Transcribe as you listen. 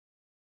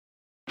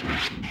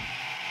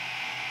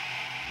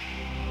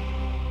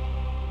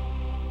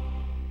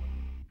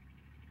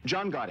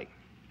John Gotti,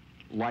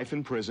 life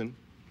in prison,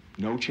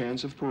 no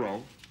chance of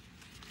parole.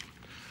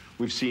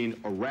 We've seen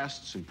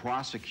arrests and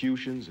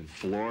prosecutions in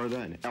Florida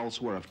and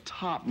elsewhere of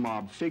top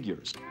mob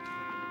figures.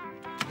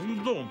 What are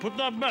you doing? Put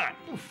that back.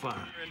 Oh,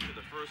 fine. Into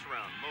the first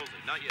round. Mosley,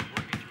 not yet.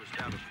 Working to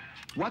establish.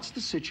 What's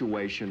the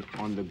situation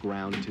on the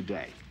ground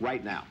today,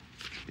 right now,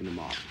 in the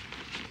mob?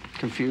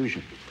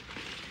 Confusion,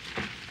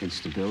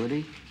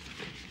 instability,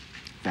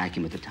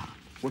 vacuum at the top.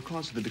 What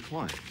caused the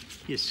decline?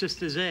 Your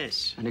sister's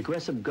ass. An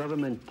aggressive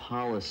government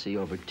policy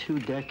over 2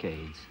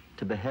 decades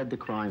to behead the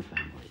crime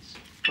families.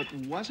 But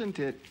wasn't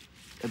it,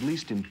 at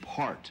least in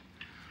part,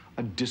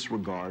 a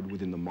disregard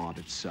within the mob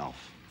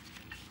itself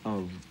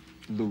of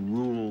the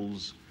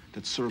rules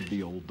that served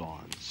the old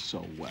dons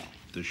so well?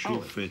 The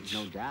shoe fits.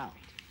 No doubt.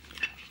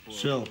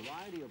 So,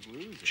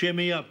 cheer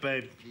me up,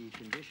 babe.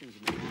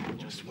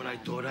 Just when I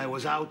thought I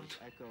was out,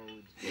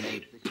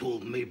 they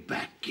pulled me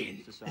back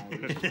in.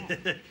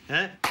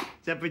 Huh?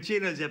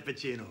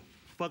 Zappuccino.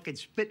 Fucking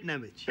spitting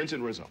image.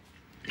 Vincent Rizzo.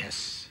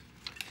 Yes.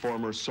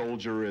 Former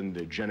soldier in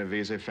the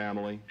Genovese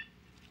family,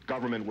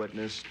 government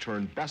witness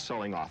turned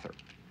best-selling author.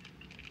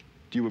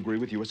 Do you agree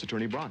with U.S.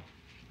 Attorney Braun?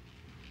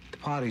 The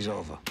party's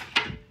over.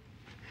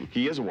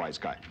 He is a wise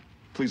guy.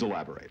 Please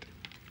elaborate.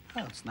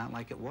 Well, it's not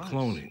like it was.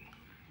 Cloning.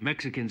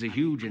 Mexicans are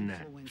huge in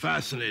that.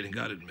 Fascinating,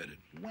 gotta admit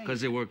it.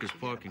 Because they work as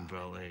parking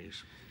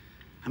valets.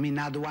 I mean,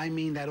 now, do I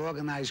mean that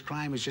organized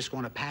crime is just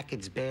going to pack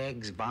its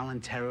bags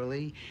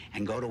voluntarily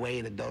and go the way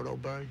of the dodo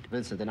bird?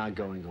 Vincent, they're not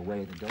going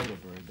away. The dodo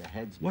bird, the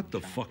heads... What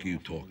the fuck are you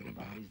talking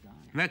about?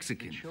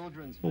 Mexicans.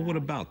 Well, what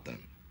about them?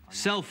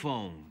 Cell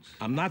phones.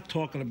 I'm not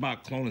talking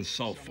about cloning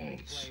cell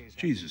phones.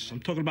 Jesus, I'm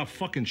talking about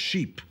fucking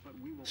sheep.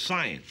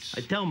 Science.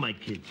 I tell my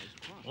kids,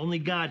 only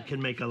God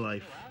can make a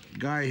life.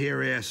 Guy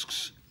here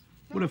asks,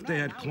 what if they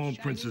had clone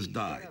Princess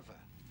Di?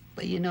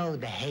 But you know,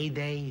 the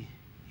heyday,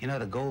 you know,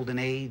 the golden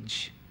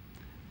age,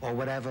 or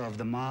whatever of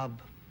the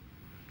mob,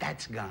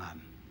 that's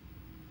gone.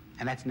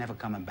 And that's never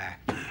coming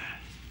back.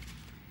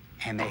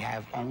 And they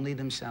have only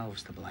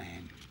themselves to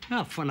blame.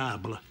 Ah,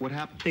 fanabla. What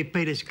happened? They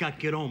paid us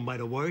caqueron by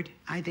the word.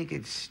 I think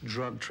it's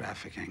drug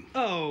trafficking.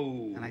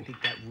 Oh. And I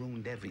think that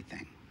ruined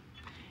everything.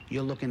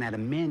 You're looking at a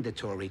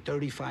mandatory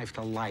 35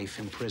 to life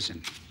in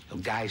prison. The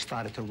guys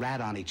started to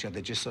rat on each other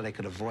just so they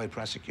could avoid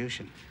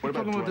prosecution. What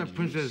about Talking about drug that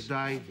Princess use?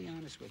 Di, I'll be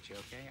honest with you,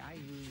 okay? I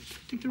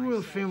think the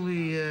royal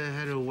family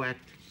had her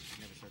whacked.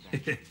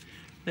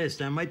 This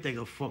time I take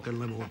a fucking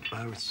limo in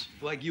Paris.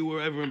 Like you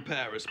were ever in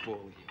Paris,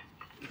 Paulie.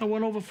 I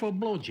went over for a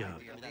blowjob.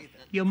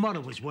 Your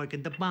mother was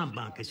working the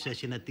bonbon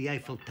concession at the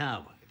Eiffel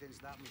Tower.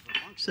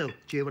 So, did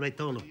you hear what I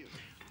told him?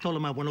 Told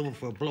him I went over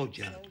for a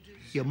blowjob.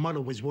 Your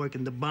mother was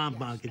working the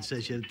bonbon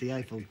concession at the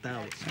Eiffel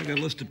Tower. I got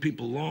a list of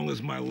people long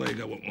as my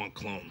leg I would want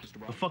cloned.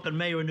 The fucking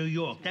mayor of New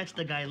York, that's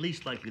the guy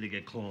least likely to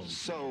get cloned.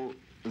 So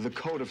the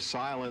code of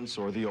silence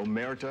or the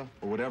omerta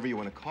or whatever you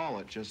want to call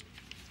it just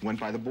went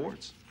by the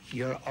boards.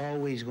 You're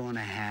always going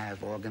to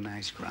have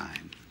organized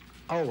crime.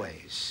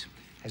 Always.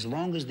 As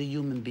long as the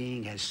human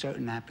being has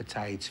certain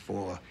appetites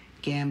for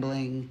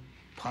gambling,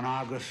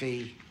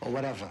 pornography, or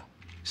whatever,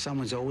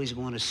 someone's always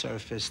going to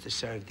surface to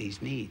serve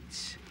these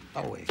needs.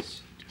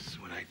 Always.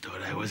 Just when I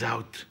thought I was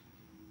out,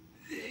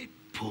 they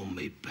pulled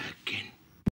me back in.